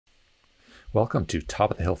Welcome to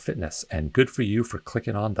Top of the Hill Fitness, and good for you for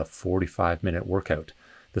clicking on the 45-minute workout.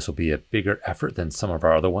 This will be a bigger effort than some of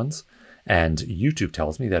our other ones, and YouTube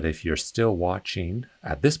tells me that if you're still watching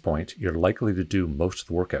at this point, you're likely to do most of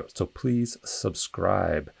the workout. So please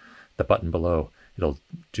subscribe, the button below. It'll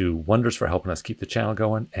do wonders for helping us keep the channel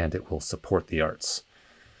going, and it will support the arts.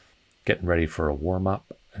 Getting ready for a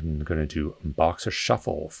warm-up. I'm going to do boxer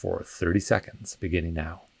shuffle for 30 seconds, beginning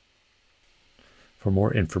now. For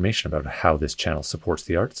more information about how this channel supports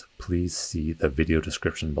the arts, please see the video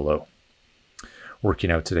description below.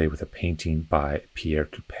 Working out today with a painting by Pierre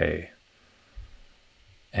Coupé.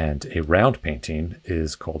 And a round painting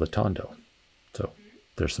is called a tondo. So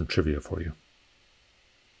there's some trivia for you.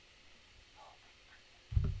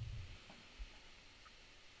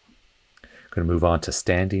 Going to move on to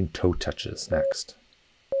standing toe touches next.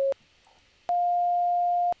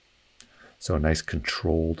 So a nice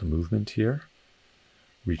controlled movement here.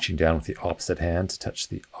 Reaching down with the opposite hand to touch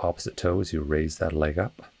the opposite toe as you raise that leg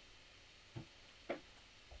up.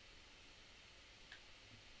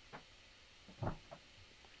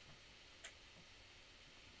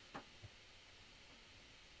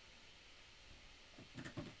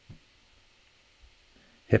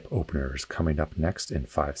 Hip openers coming up next in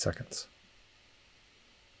 5 seconds.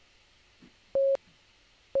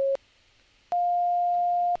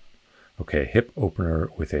 Okay, hip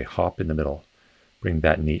opener with a hop in the middle. Bring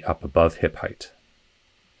that knee up above hip height.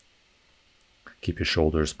 Keep your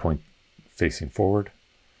shoulders facing forward,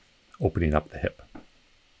 opening up the hip.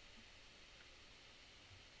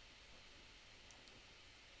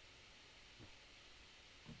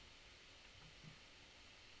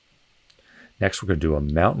 Next, we're going to do a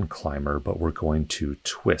mountain climber, but we're going to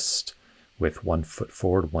twist with 1 foot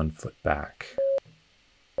forward, 1 foot back.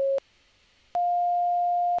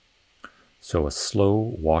 So a slow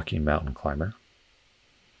walking mountain climber.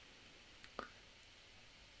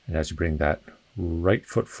 And as you bring that right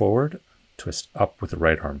foot forward, twist up with the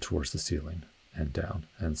right arm towards the ceiling and down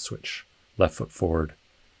and switch. Left foot forward,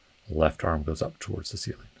 left arm goes up towards the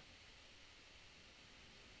ceiling.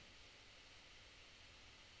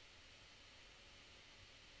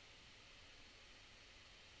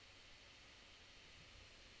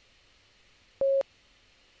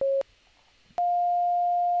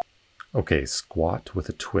 Okay, squat with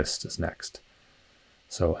a twist is next.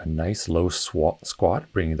 So a nice low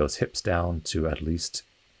squat, bringing those hips down to at least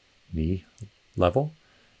knee level,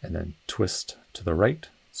 and then twist to the right,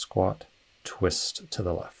 squat, twist to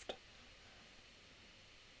the left.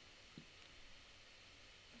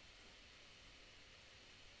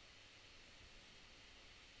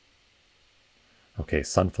 Okay,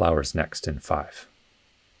 sunflowers next in 5.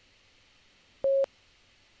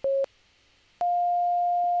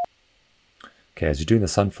 Okay, as you're doing the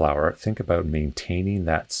sunflower, think about maintaining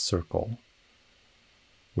that circle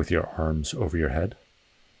with your arms over your head,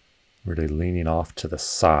 really leaning off to the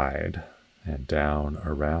side and down,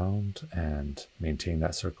 around, and maintain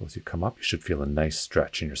that circle as you come up. You should feel a nice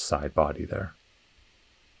stretch in your side body there.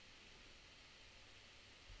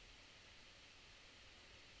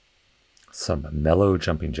 Some mellow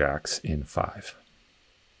jumping jacks in 5.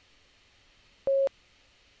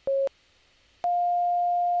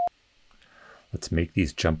 Let's make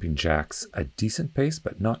these jumping jacks a decent pace,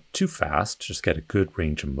 but not too fast. Just get a good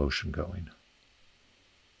range of motion going.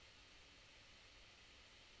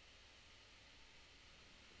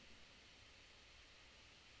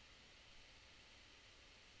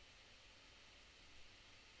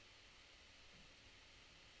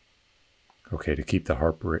 Okay, to keep the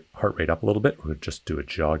heart rate up a little bit, we're going to just do a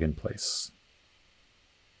jog in place.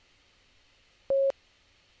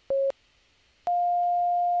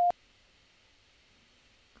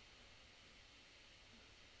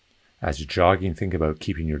 As you're jogging, think about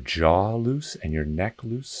keeping your jaw loose and your neck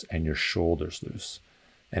loose and your shoulders loose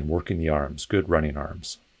and working the arms, good running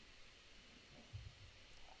arms.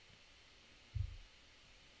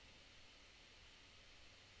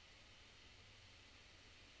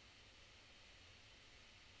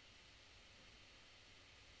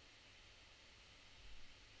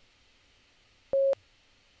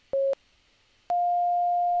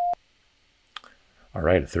 All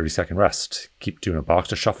right, a 30-second rest. Keep doing a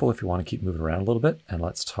boxer shuffle if you want to keep moving around a little bit. And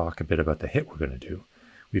let's talk a bit about the HIIT we're going to do.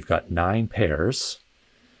 We've got 9 pairs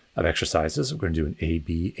of exercises. We're going to do an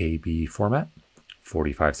AB format,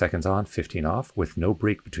 45 seconds on, 15 off, with no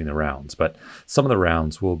break between the rounds. But some of the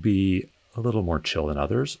rounds will be a little more chill than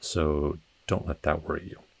others, so don't let that worry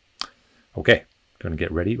you. Okay, going to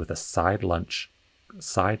get ready with a side lunge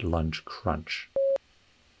crunch.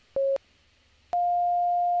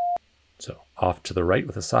 So off to the right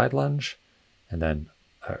with a side lunge, and then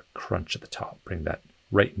a crunch at the top. Bring that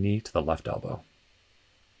right knee to the left elbow.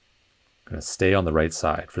 I'm going to stay on the right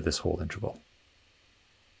side for this whole interval.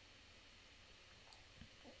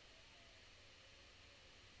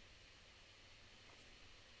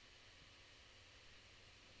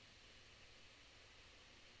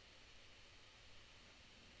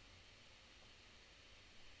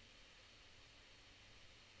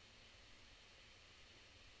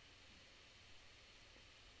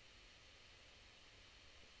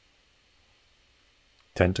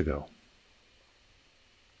 Ten to go.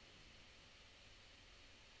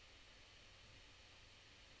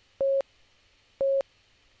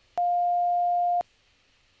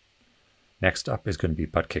 Next up is going to be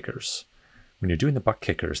butt kickers. When you're doing the butt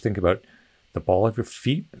kickers, think about the ball of your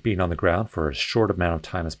feet being on the ground for as short amount of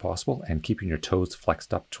time as possible and keeping your toes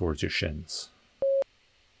flexed up towards your shins.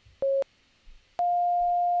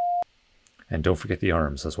 And don't forget the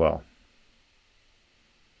arms as well.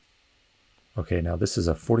 Okay, now this is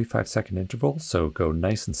a 45-second interval, so go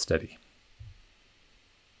nice and steady.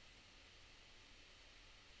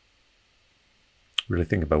 Really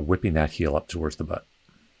think about whipping that heel up towards the butt.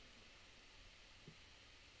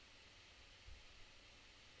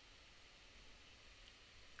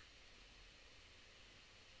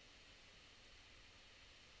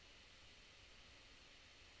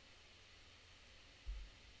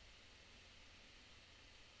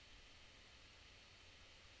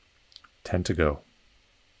 Ten to go.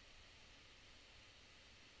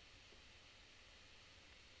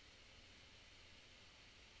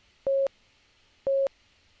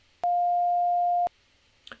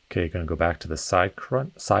 Okay, going to go back to the side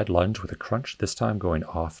lunge with a crunch, this time going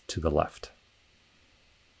off to the left.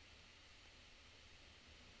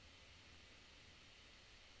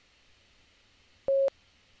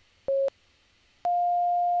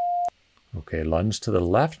 Okay, lunge to the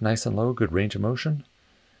left, nice and low, good range of motion.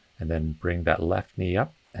 And then bring that left knee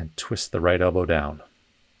up and twist the right elbow down.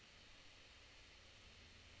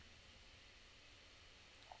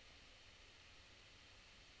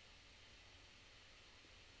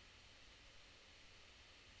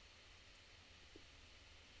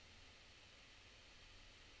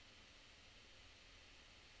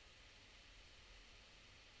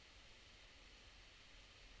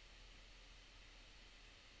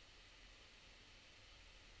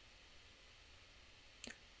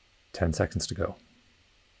 Ten seconds to go.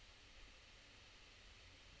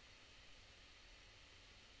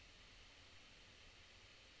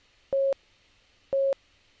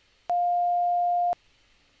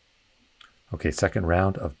 Okay, second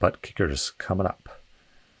round of butt kickers coming up.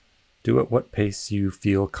 Do it what pace you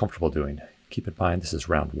feel comfortable doing. Keep in mind this is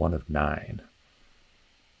round 1 of 9.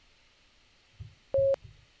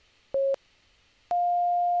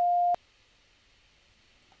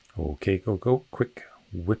 Okay, go. Quick.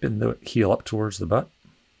 Whipping the heel up towards the butt.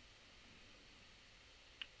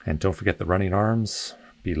 And don't forget the running arms.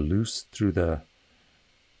 Be loose through the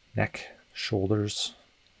neck, shoulders.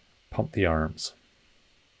 Pump the arms.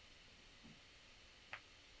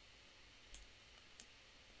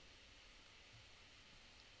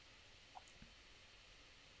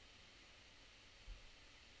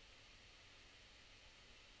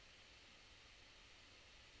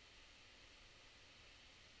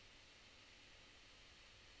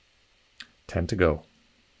 Ten to go.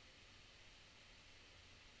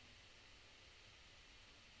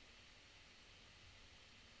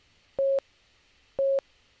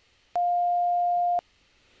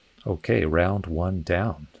 Okay, round 1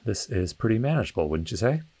 down. This is pretty manageable, wouldn't you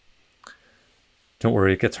say? Don't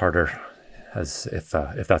worry, it gets harder as if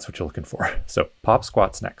that's what you're looking for. So pop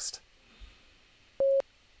squats next.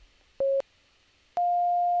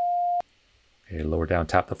 Okay, lower down,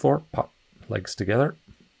 tap the floor, pop legs together.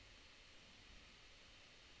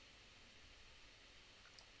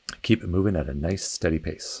 Keep it moving at a nice steady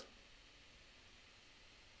pace.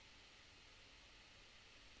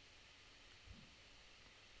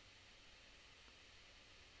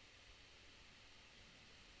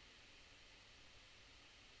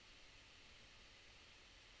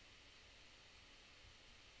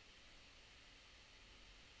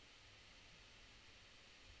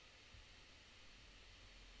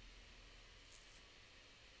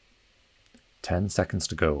 Ten seconds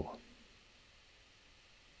to go.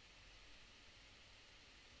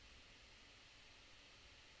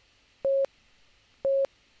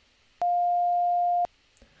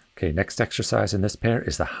 Okay, next exercise in this pair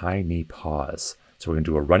is the high knee pause. So we're going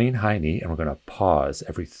to do a running high knee and we're going to pause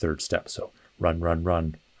every third step. So run,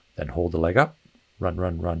 then hold the leg up, run,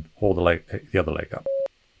 hold the other leg up.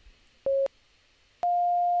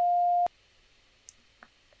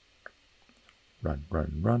 Run,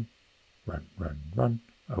 run, run, run, run, run.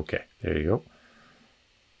 Okay, there you go.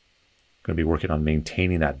 Going to be working on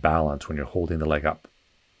maintaining that balance when you're holding the leg up.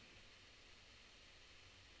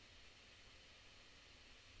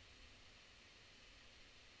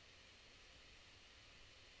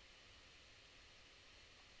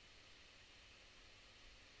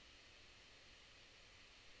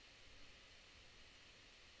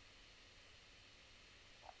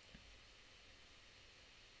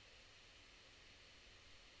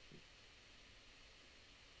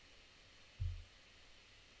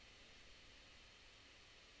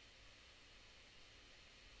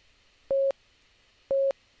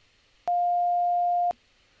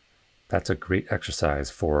 That's a great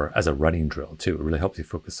exercise for as a running drill too. It really helps you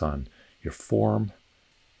focus on your form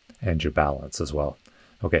and your balance as well.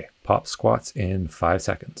 Okay, pop squats in 5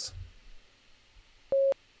 seconds.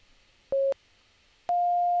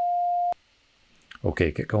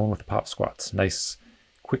 Okay, get going with the pop squats. Nice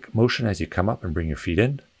quick motion as you come up and bring your feet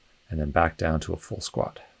in, and then back down to a full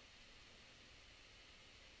squat.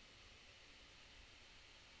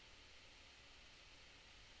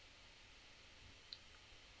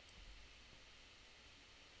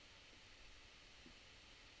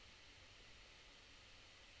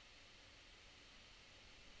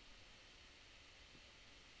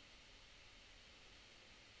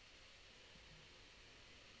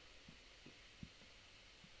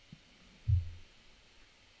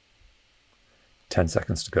 Ten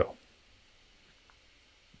seconds to go.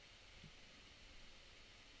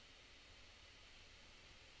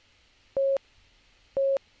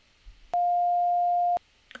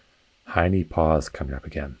 High knee pause coming up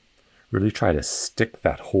again. Really try to stick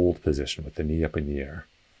that hold position with the knee up in the air.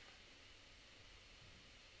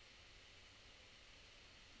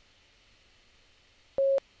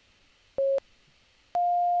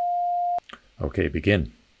 Okay,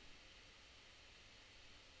 begin.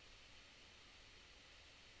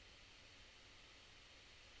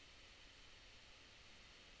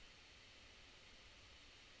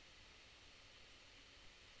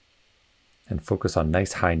 And focus on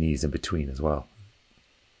nice high knees in between as well.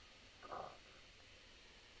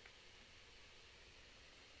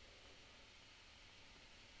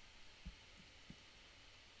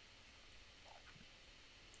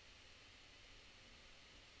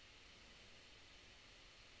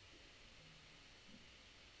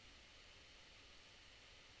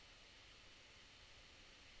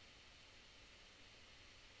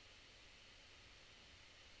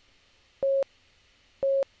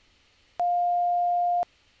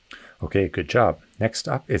 Okay, good job. Next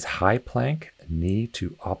up is high plank, knee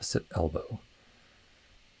to opposite elbow.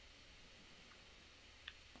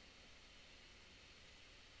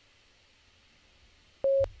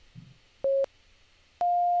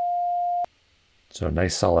 So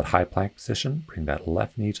nice solid high plank position. Bring that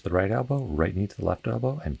left knee to the right elbow, right knee to the left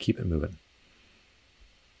elbow, and keep it moving.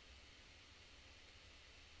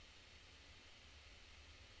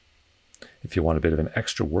 If you want a bit of an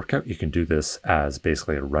extra workout, you can do this as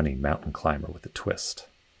basically a running mountain climber with a twist.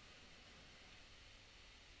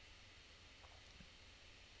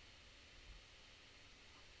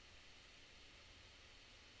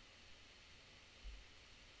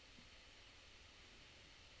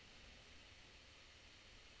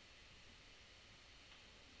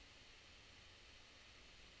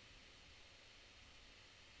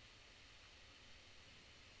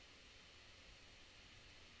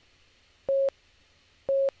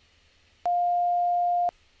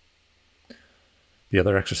 The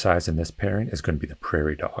other exercise in this pairing is going to be the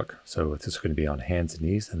prairie dog. So this is going to be on hands and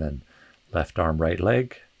knees, and then left arm, right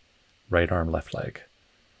leg, right arm, left leg.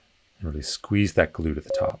 And really squeeze that glute at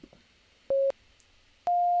the top.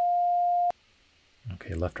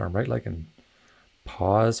 Okay, left arm, right leg, and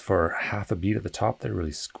pause for half a beat at the top there,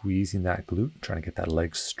 really squeezing that glute, trying to get that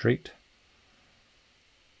leg straight.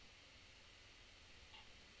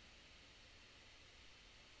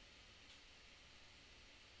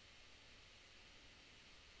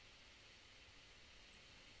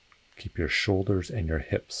 Keep your shoulders and your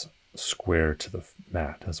hips square to the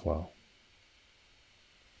mat as well.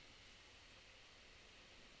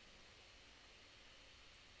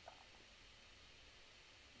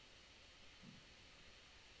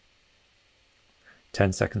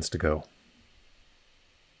 Ten seconds to go.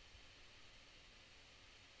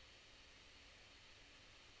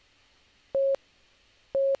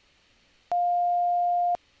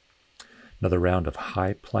 Another round of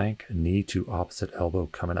high plank, knee to opposite elbow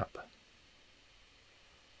coming up.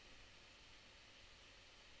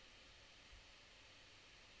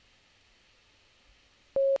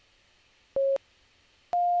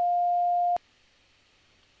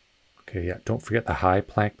 Okay, Okay, yeah, don't forget the high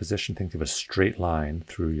plank position. Think of a straight line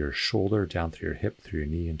through your shoulder, down through your hip, through your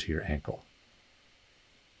knee, into your ankle.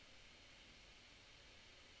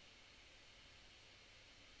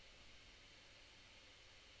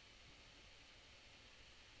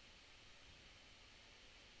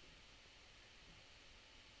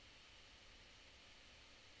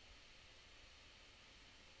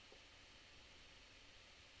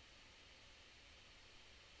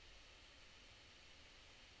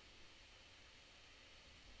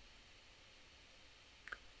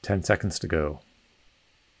 Ten seconds to go.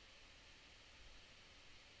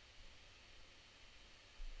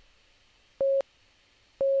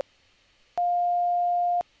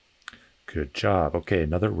 Good job. Okay,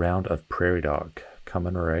 another round of prairie dog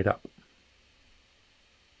coming right up.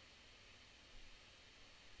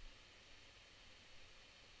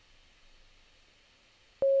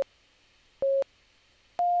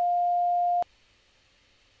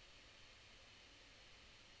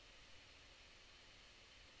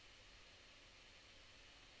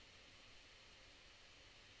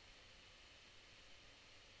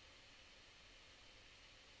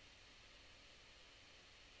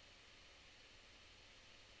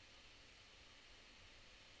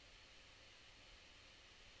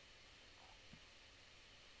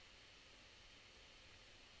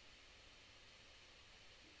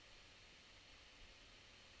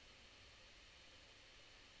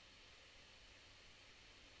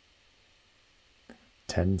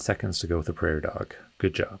 Ten seconds to go with the prairie dog.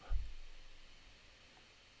 Good job.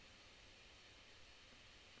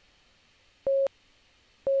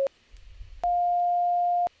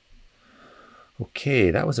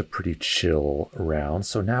 Okay, that was a pretty chill round.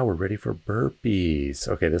 So now we're ready for burpees.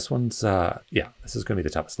 Okay, this one's, yeah, this is going to be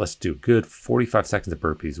the toughest. Let's do good 45 seconds of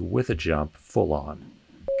burpees with a jump, full on.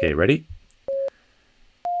 Okay, ready?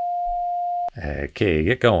 Okay,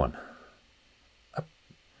 get going. Up.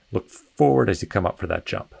 Look forward as you come up for that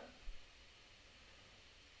jump.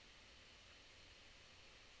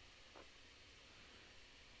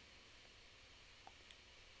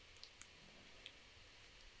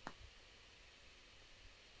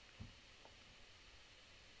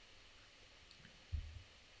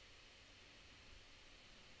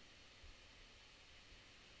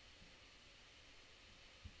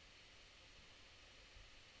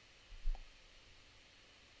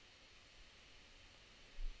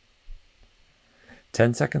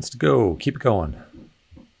 Ten seconds to go. Keep it going.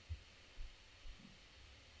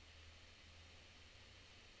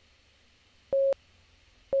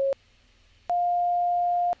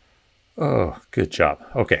 Oh, good job.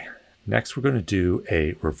 Okay, next we're going to do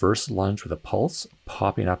a reverse lunge with a pulse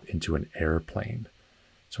popping up into an airplane.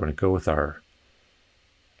 So we're going to go with our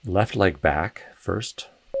left leg back first.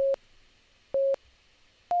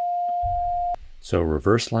 So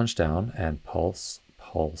reverse lunge down and pulse,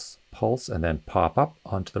 pulse, pulse, and then pop up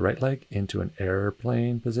onto the right leg into an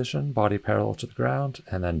airplane position, body parallel to the ground,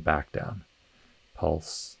 and then back down.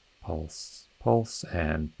 Pulse, pulse, pulse,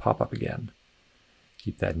 and pop up again.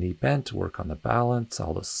 Keep that knee bent, work on the balance,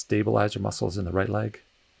 all those stabilizer muscles in the right leg.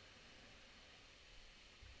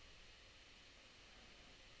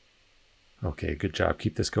 Okay, good job.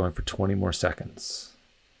 Keep this going for 20 more seconds.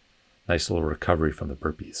 Nice little recovery from the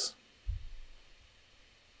burpees.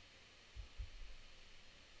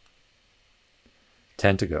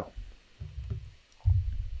 Ten to go.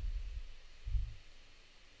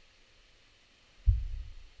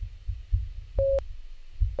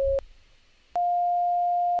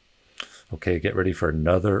 Okay, get ready for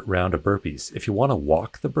another round of burpees. If you want to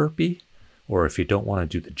walk the burpee, or if you don't want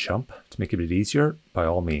to do the jump to make it a bit easier, by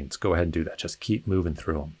all means, go ahead and do that. Just keep moving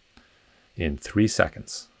through them in 3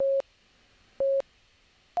 seconds.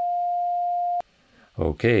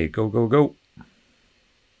 Okay, go, go, go.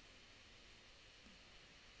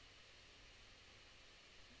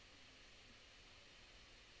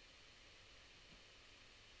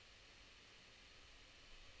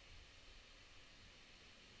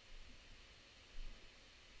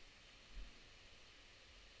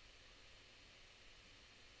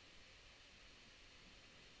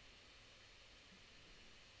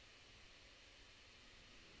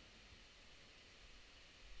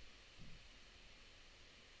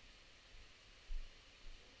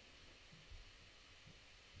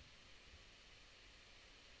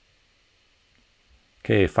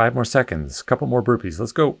 Okay, 5 more seconds. Couple more burpees.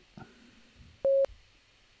 Let's go.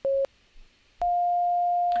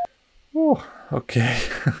 Oh, okay.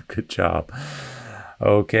 Good job.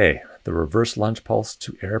 Okay, the reverse lunge pulse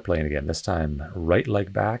to airplane again. This time, right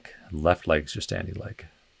leg back, left leg's your standing leg.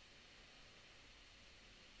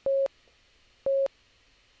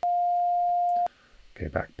 Okay,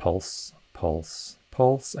 back pulse, Pulse,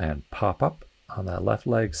 pulse, and pop up on that left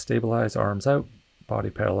leg. Stabilize, arms out, body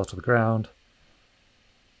parallel to the ground.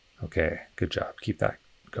 Okay, good job. Keep that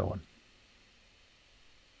going.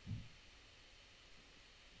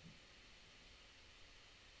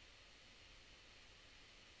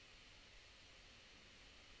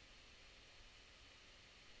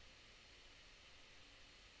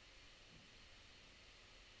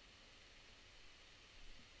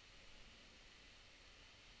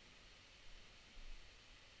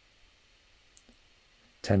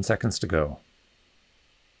 Ten seconds to go.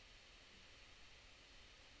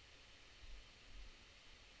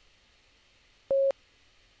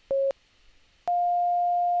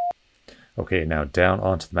 Okay, now down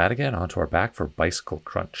onto the mat again, onto our back for bicycle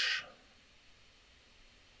crunch.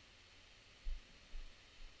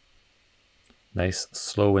 Nice,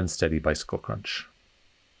 slow and steady bicycle crunch.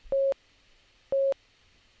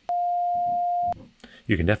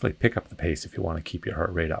 You can definitely pick up the pace if you want to keep your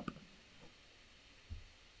heart rate up.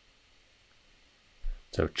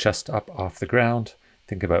 So chest up off the ground.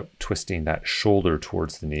 Think about twisting that shoulder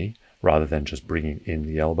towards the knee rather than just bringing in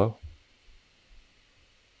the elbow.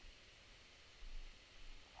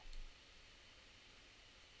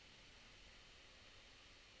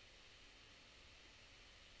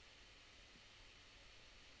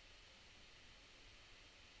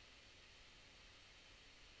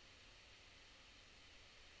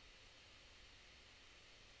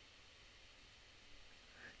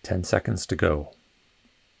 Ten seconds to go.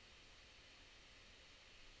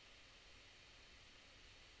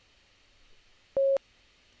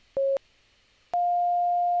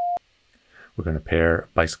 We're going to pair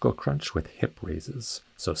bicycle crunch with hip raises.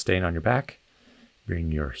 So staying on your back,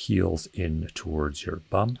 bring your heels in towards your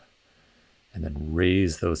bum, and then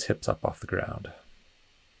raise those hips up off the ground.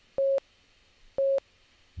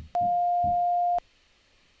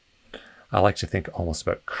 I like to think almost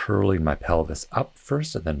about curling my pelvis up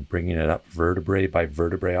first and then bringing it up vertebrae by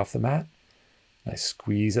vertebrae off the mat. I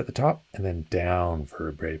squeeze at the top and then down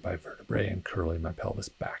vertebrae by vertebrae and curling my pelvis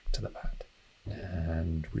back to the mat.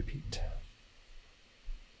 And repeat.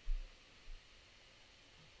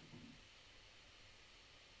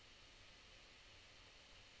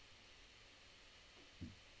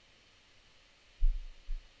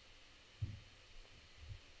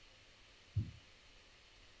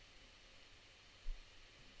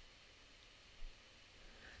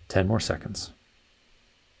 Ten more seconds.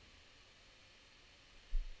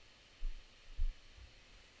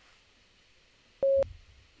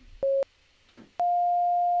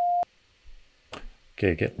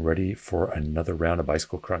 Okay, getting ready for another round of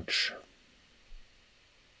bicycle crunch.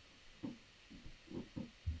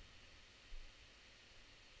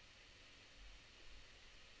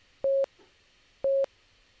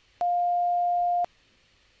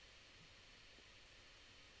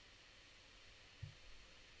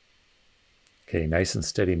 Okay, nice and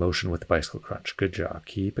steady motion with the bicycle crunch. Good job.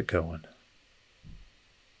 Keep it going.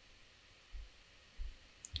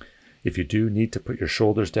 If you do need to put your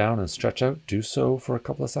shoulders down and stretch out, do so for a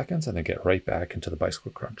couple of seconds and then get right back into the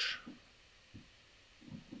bicycle crunch.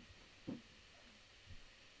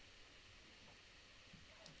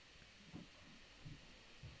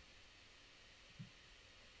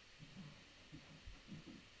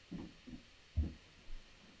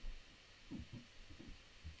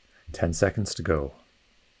 Ten seconds to go.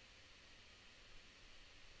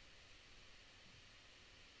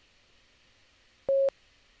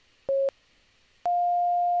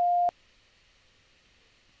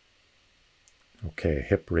 Okay,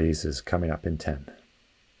 hip raise is coming up in 10.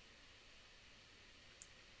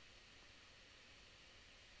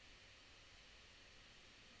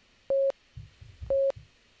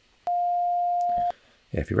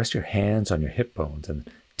 Yeah, if you rest your hands on your hip bones and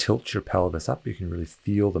tilt your pelvis up, you can really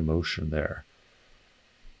feel the motion there.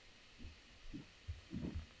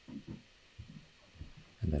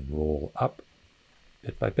 And then roll up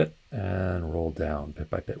bit by bit and roll down bit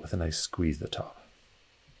by bit with a nice squeeze at the top.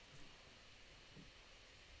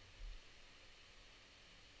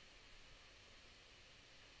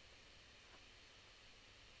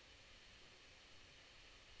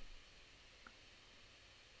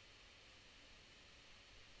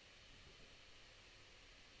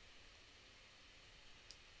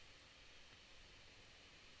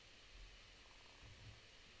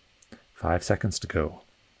 Five seconds to go.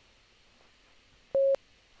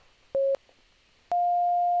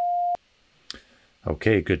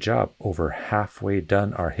 Okay, good job. Over halfway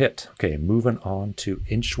done our HIIT. Okay, moving on to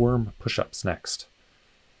inchworm push-ups next.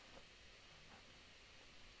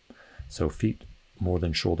 So feet more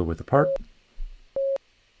than shoulder width apart.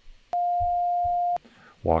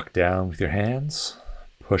 Walk down with your hands,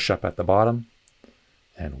 push up at the bottom,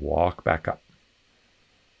 and walk back up.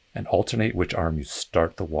 And alternate which arm you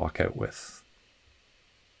start the walk out with.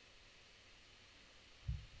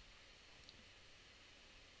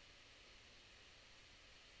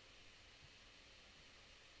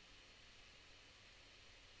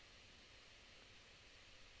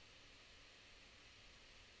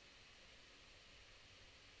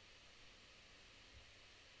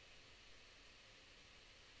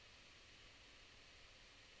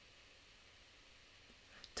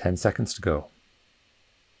 Ten seconds to go.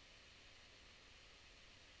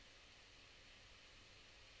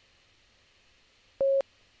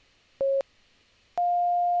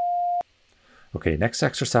 Okay, next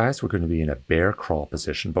exercise, we're going to be in a bear crawl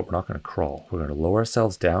position, but we're not going to crawl. We're going to lower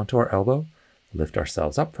ourselves down to our elbow, lift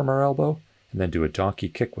ourselves up from our elbow, and then do a donkey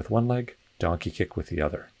kick with one leg, donkey kick with the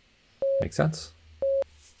other. Make sense?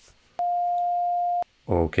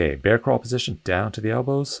 Okay, bear crawl position, down to the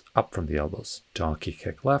elbows, up from the elbows. Donkey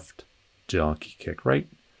kick left, donkey kick right,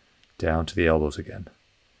 down to the elbows again.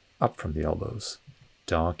 Up from the elbows.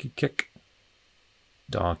 Donkey kick,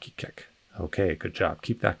 donkey kick. Okay, good job.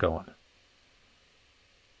 Keep that going.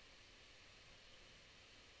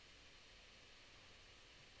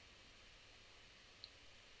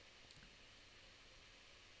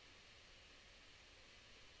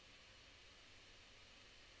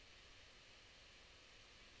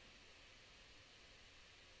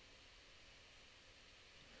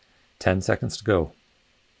 Ten seconds to go.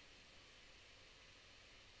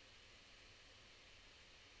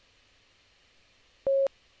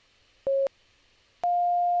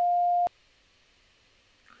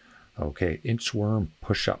 Okay, inchworm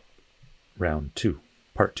push-up, round 2,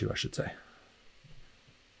 part 2, I should say.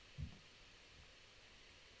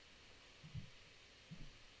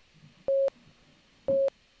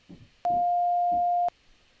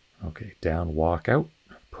 Okay, down, walk out,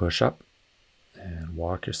 push up, and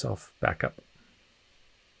walk yourself back up.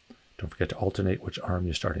 Don't forget to alternate which arm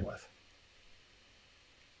you're starting with.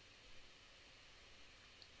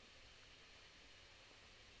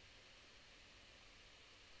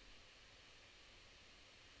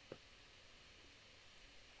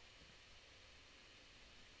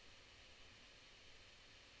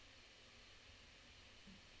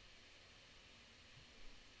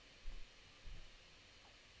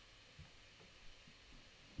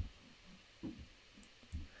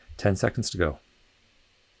 Ten seconds to go.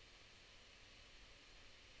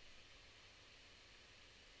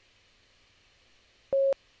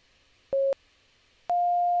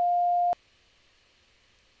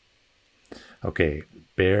 Okay,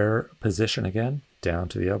 bear position again, down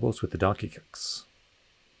to the elbows with the donkey kicks.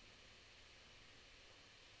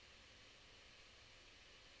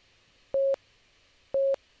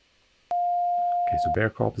 Okay, so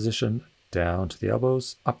bear crawl position, down to the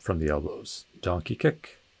elbows, up from the elbows. Donkey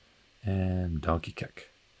kick, and donkey kick,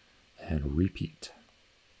 and repeat.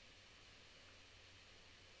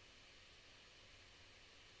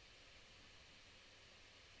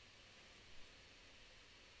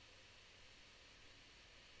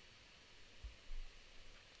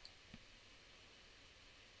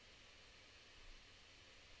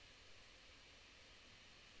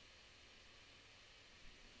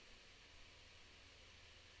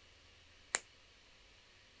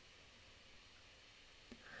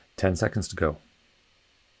 Ten seconds to go.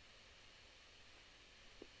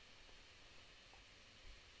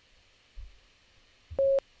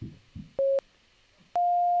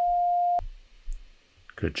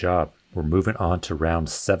 Good job. We're moving on to round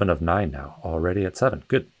 7 of 9 now, already at 7.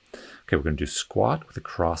 Good. Okay, we're going to do squat with a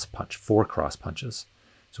cross punch, 4 cross punches.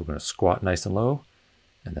 So we're going to squat nice and low,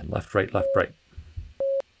 and then left, right, left, right.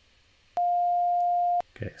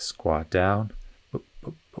 Okay, squat down. Boop,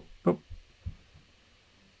 boop, boop, boop.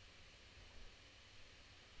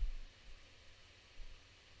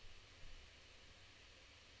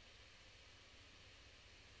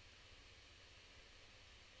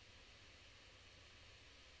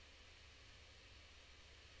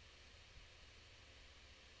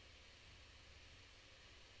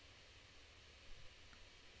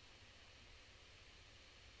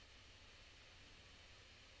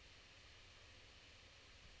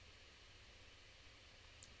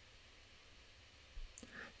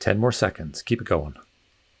 Ten more seconds. Keep it going.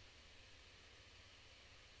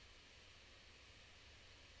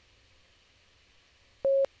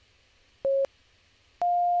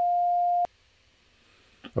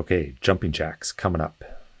 Okay, jumping jacks coming up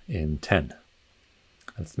in 10.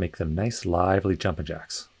 Let's make them nice, lively jumping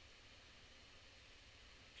jacks.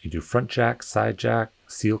 You can do front jack, side jack,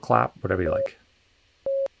 seal clap, whatever you like.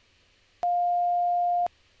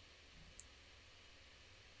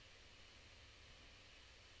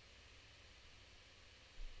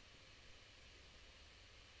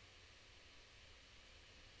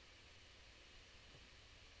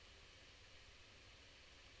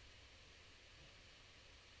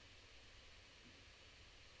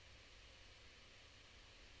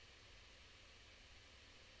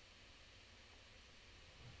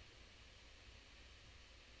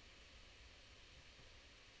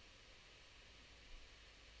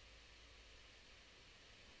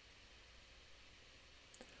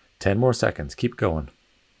 10 more seconds. Keep going.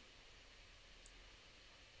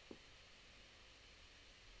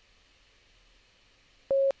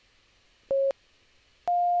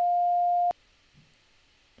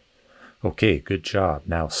 Okay, good job.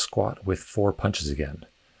 Now squat with 4 punches again.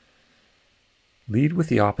 Lead with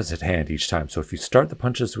the opposite hand each time. So if you start the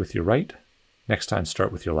punches with your right, next time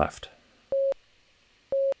start with your left.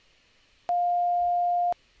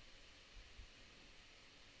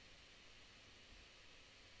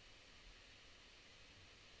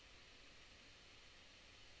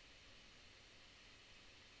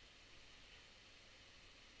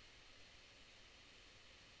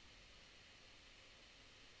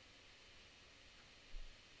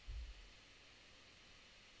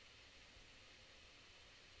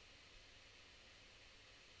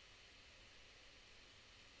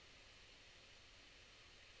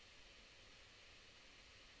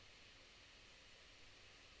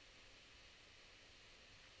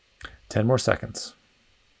 Ten more seconds.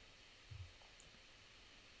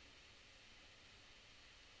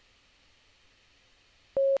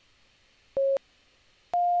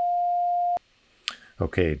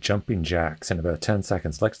 Okay, jumping jacks in about 10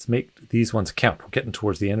 seconds. Let's make these ones count. We're getting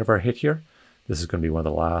towards the end of our HIIT here. This is going to be one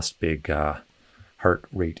of the last big heart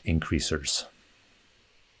rate increasers.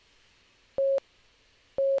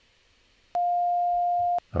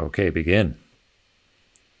 Okay, begin.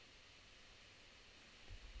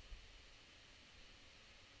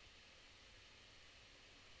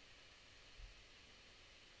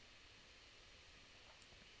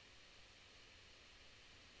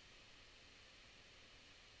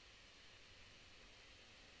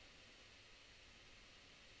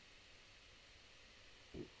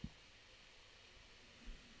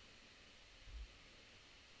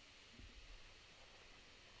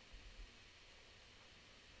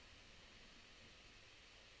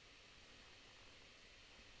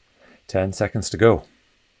 Ten seconds to go.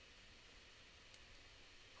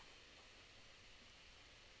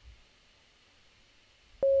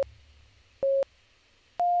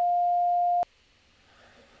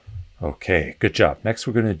 Okay, good job. Next,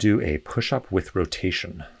 we're going to do a push-up with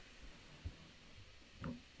rotation.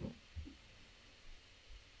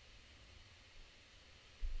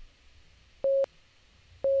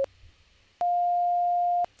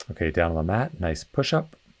 Okay, down on the mat, nice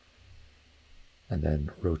push-up. And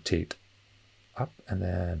then rotate up, and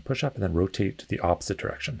then push up, and then rotate to the opposite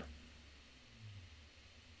direction.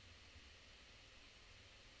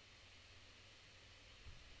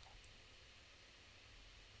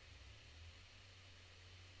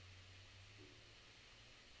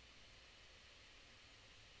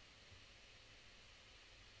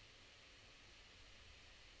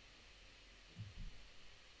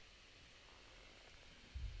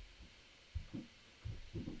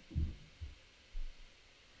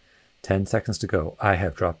 Ten seconds to go. I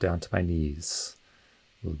have dropped down to my knees.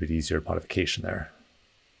 A little bit easier modification there.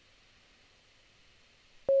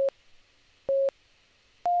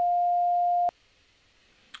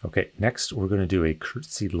 Okay, next we're going to do a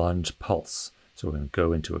curtsy lunge pulse. So we're going to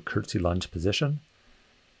go into a curtsy lunge position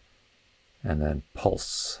and then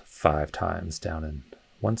pulse 5 times down in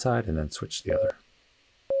one side and then switch to the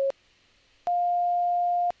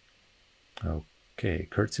other. Okay,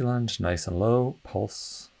 curtsy lunge, nice and low,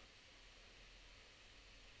 pulse.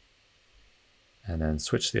 And then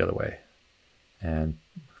switch the other way. And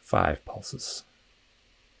 5 pulses.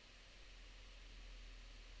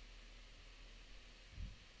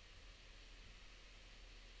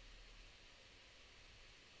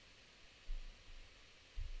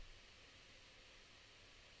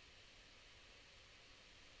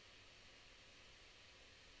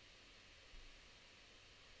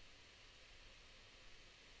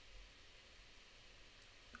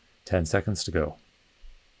 Ten seconds to go.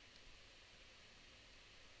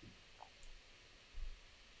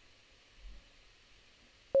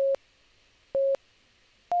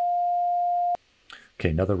 Okay,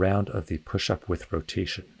 another round of the push-up with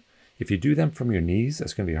rotation. If you do them from your knees,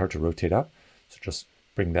 it's going to be hard to rotate up. So just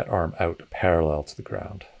bring that arm out parallel to the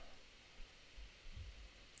ground.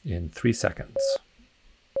 In 3 seconds.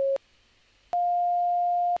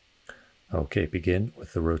 Okay, begin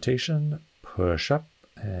with the rotation, push up,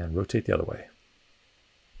 and rotate the other way.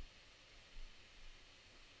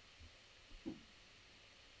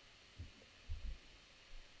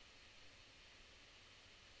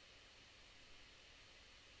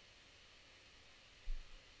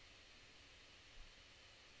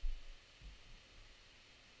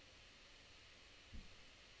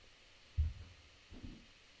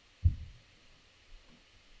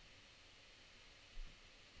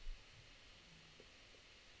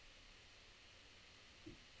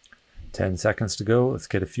 10 seconds to go. Let's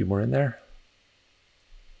get a few more in there.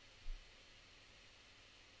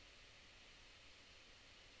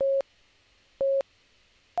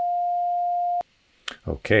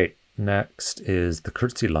 Okay, next is the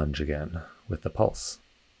curtsy lunge again with the pulse.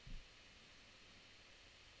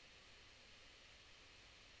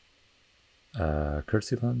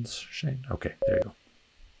 Curtsy lunge, Shane? Okay, there you go.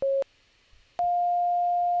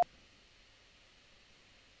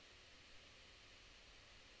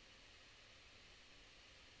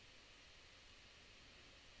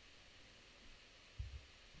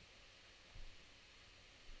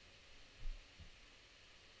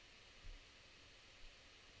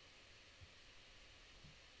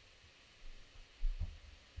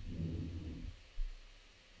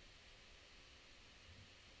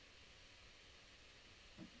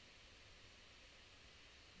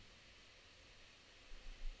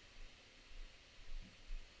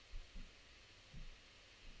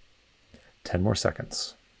 Ten more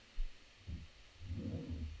seconds.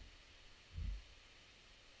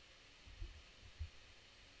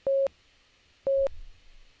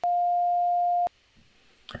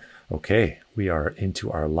 Okay, we are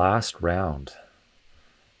into our last round.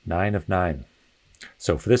 9 of 9.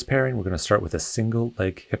 So for this pairing, we're going to start with a single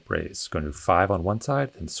leg hip raise. Going to do 5 on one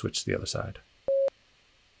side and switch to the other side.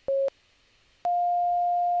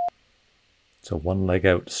 So one leg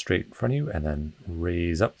out straight in front of you and then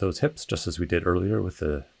raise up those hips just as we did earlier with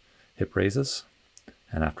the hip raises.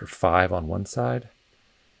 And after 5 on one side,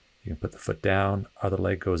 you can put the foot down, other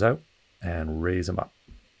leg goes out and raise them up.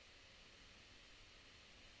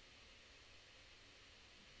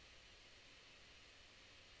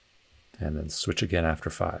 And then switch again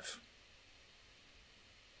after 5.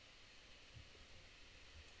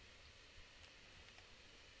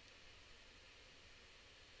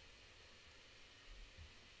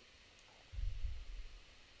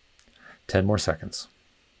 Ten more seconds.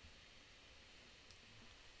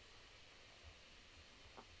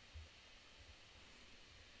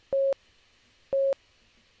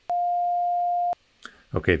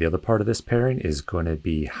 Okay, the other part of this pairing is going to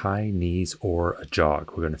be high knees or a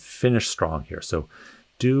jog. We're going to finish strong here. So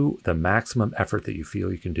do the maximum effort that you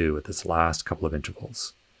feel you can do with this last couple of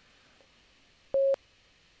intervals.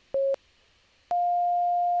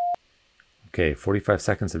 Okay, 45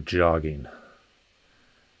 seconds of jogging.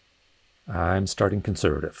 I'm starting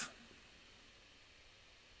conservative.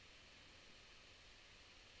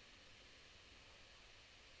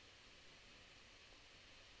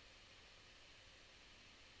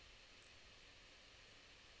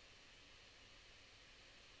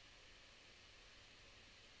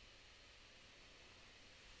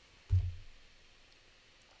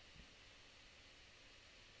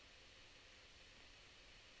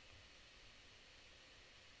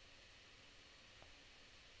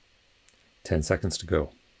 Ten seconds to go.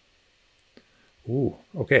 Ooh,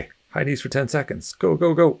 okay. High knees for 10 seconds. Go,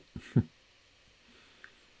 go, go.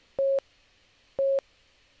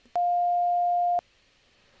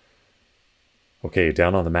 Okay,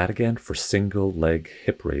 down on the mat again for single leg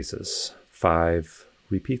hip raises. 5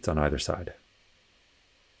 repeats on either side.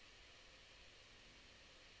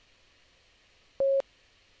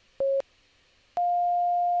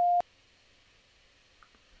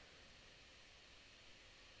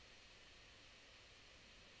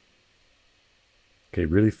 Okay,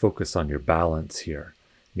 really focus on your balance here,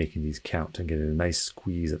 making these count and getting a nice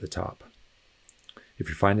squeeze at the top. If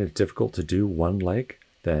you're finding it difficult to do one leg,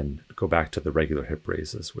 then go back to the regular hip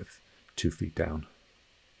raises with 2 feet down.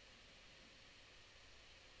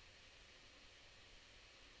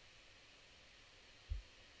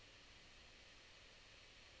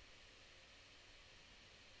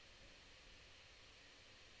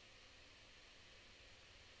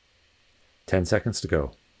 Ten seconds to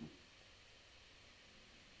go.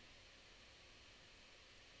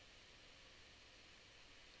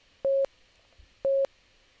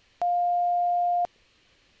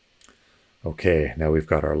 Okay, now we've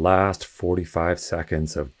got our last 45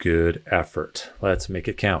 seconds of good effort. Let's make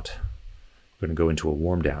it count. We're going to go into a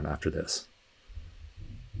warm down after this.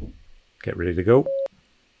 Get ready to go.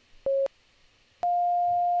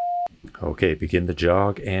 Okay, begin the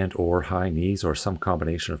jog and or high knees or some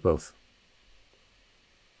combination of both.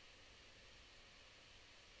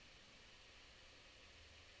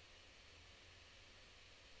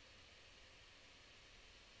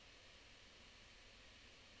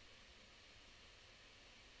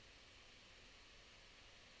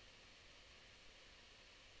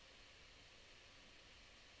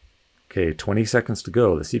 Okay, 20 seconds to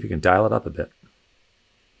go. Let's see if you can dial it up a bit.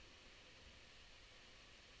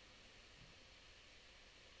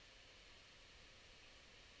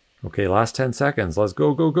 Okay, last 10 seconds. Let's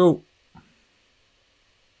go, go, go.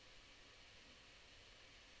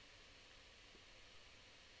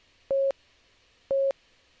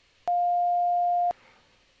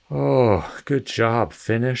 Oh, good job.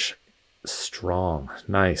 Finish strong.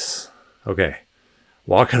 Nice. Okay,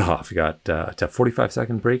 walk it off. You got a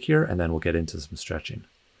 45-second break here, and then we'll get into some stretching.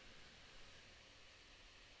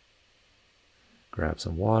 Grab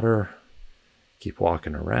some water. Keep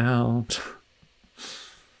walking around.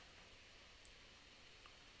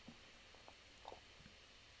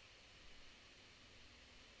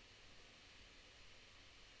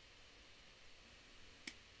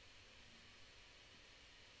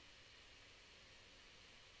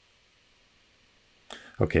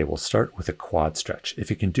 Okay, we'll start with a quad stretch.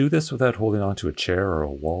 If you can do this without holding onto a chair or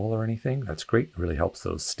a wall or anything, that's great. It really helps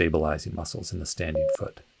those stabilizing muscles in the standing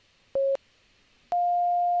foot.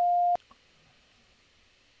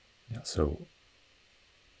 Yeah, so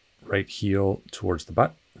right heel towards the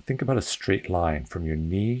butt. Think about a straight line from your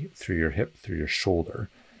knee through your hip through your shoulder.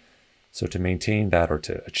 So to maintain that or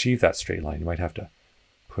to achieve that straight line, you might have to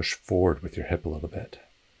push forward with your hip a little bit.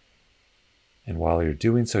 And while you're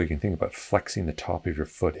doing so, you can think about flexing the top of your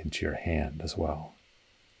foot into your hand as well.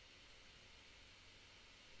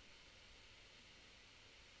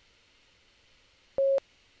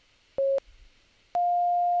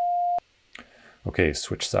 Okay,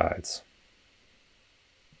 switch sides.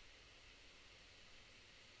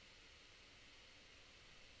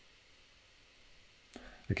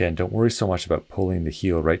 Again, don't worry so much about pulling the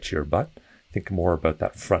heel right to your butt. Think more about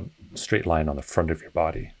that front straight line on the front of your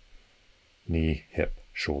body. Knee, hip,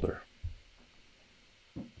 shoulder.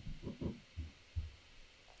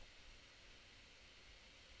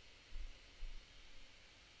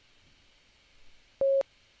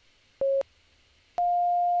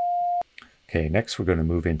 Okay, next we're going to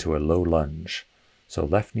move into a low lunge. So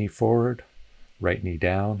left knee forward, right knee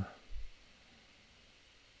down.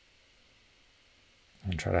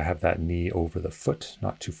 And try to have that knee over the foot,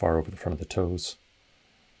 not too far over the front of the toes.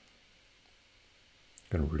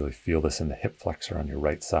 You're going to really feel this in the hip flexor on your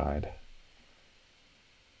right side.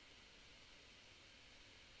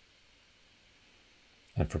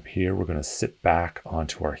 And from here, we're going to sit back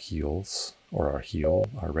onto our heels, or our heel,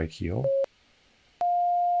 our right heel.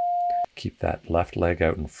 Keep that left leg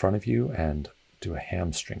out in front of you and do a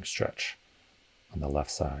hamstring stretch on the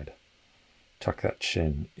left side. Tuck that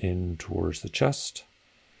chin in towards the chest.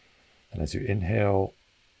 And as you inhale,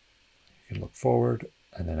 you can look forward.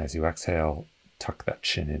 And then as you exhale, tuck that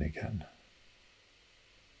chin in again.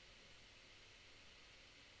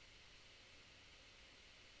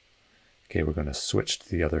 Okay, we're going to switch to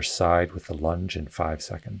the other side with the lunge in 5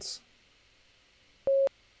 seconds.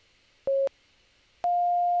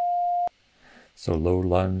 So low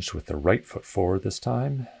lunge with the right foot forward this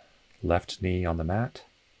time, left knee on the mat,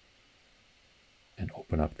 and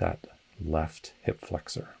open up that left hip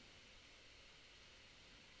flexor.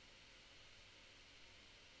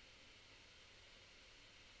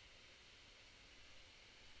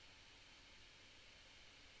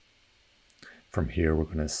 From here, we're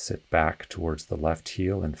going to sit back towards the left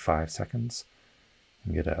heel in 5 seconds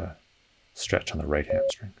and get a stretch on the right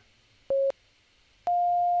hamstring.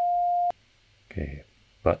 Okay,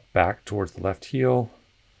 butt back towards the left heel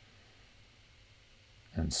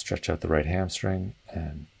and stretch out the right hamstring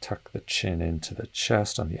and tuck the chin into the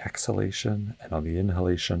chest on the exhalation, and on the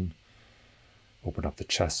inhalation, open up the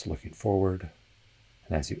chest looking forward.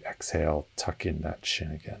 And as you exhale, tuck in that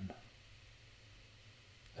chin again.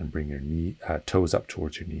 And bring your toes up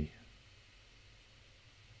towards your knee.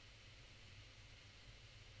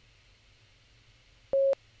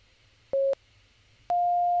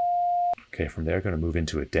 Okay, from there, going to move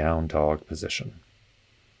into a down dog position.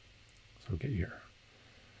 So get your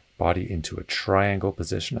body into a triangle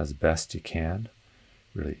position as best you can.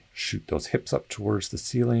 Really shoot those hips up towards the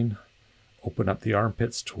ceiling. Open up the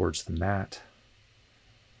armpits towards the mat.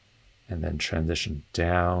 And then transition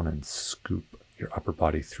down and scoop your upper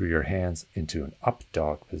body through your hands into an up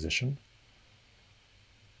dog position.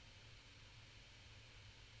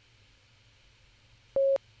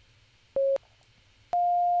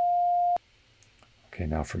 Okay,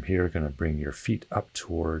 now from here, we're going to bring your feet up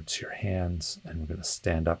towards your hands, and we're going to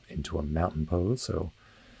stand up into a mountain pose. So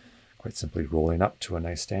quite simply rolling up to a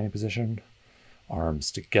nice standing position, arms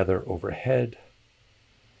together overhead,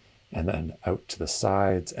 and then out to the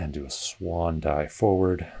sides and do a swan dive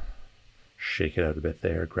forward. Shake it out a bit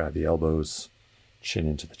there, grab the elbows, chin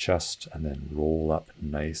into the chest, and then roll up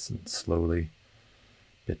nice and slowly,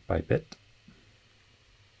 bit by bit.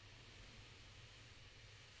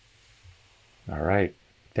 All right,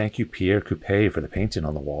 Thank you, Pierre Coupé, for the painting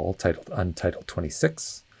on the wall titled Untitled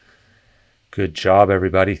 26. Good job,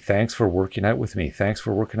 everybody. Thanks for working out with me. Thanks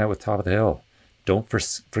for working out with Top of the Hill. Don't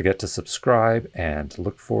forget to subscribe and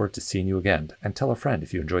look forward to seeing you again. And tell a friend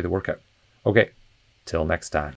if you enjoy the workout. Okay, till next time.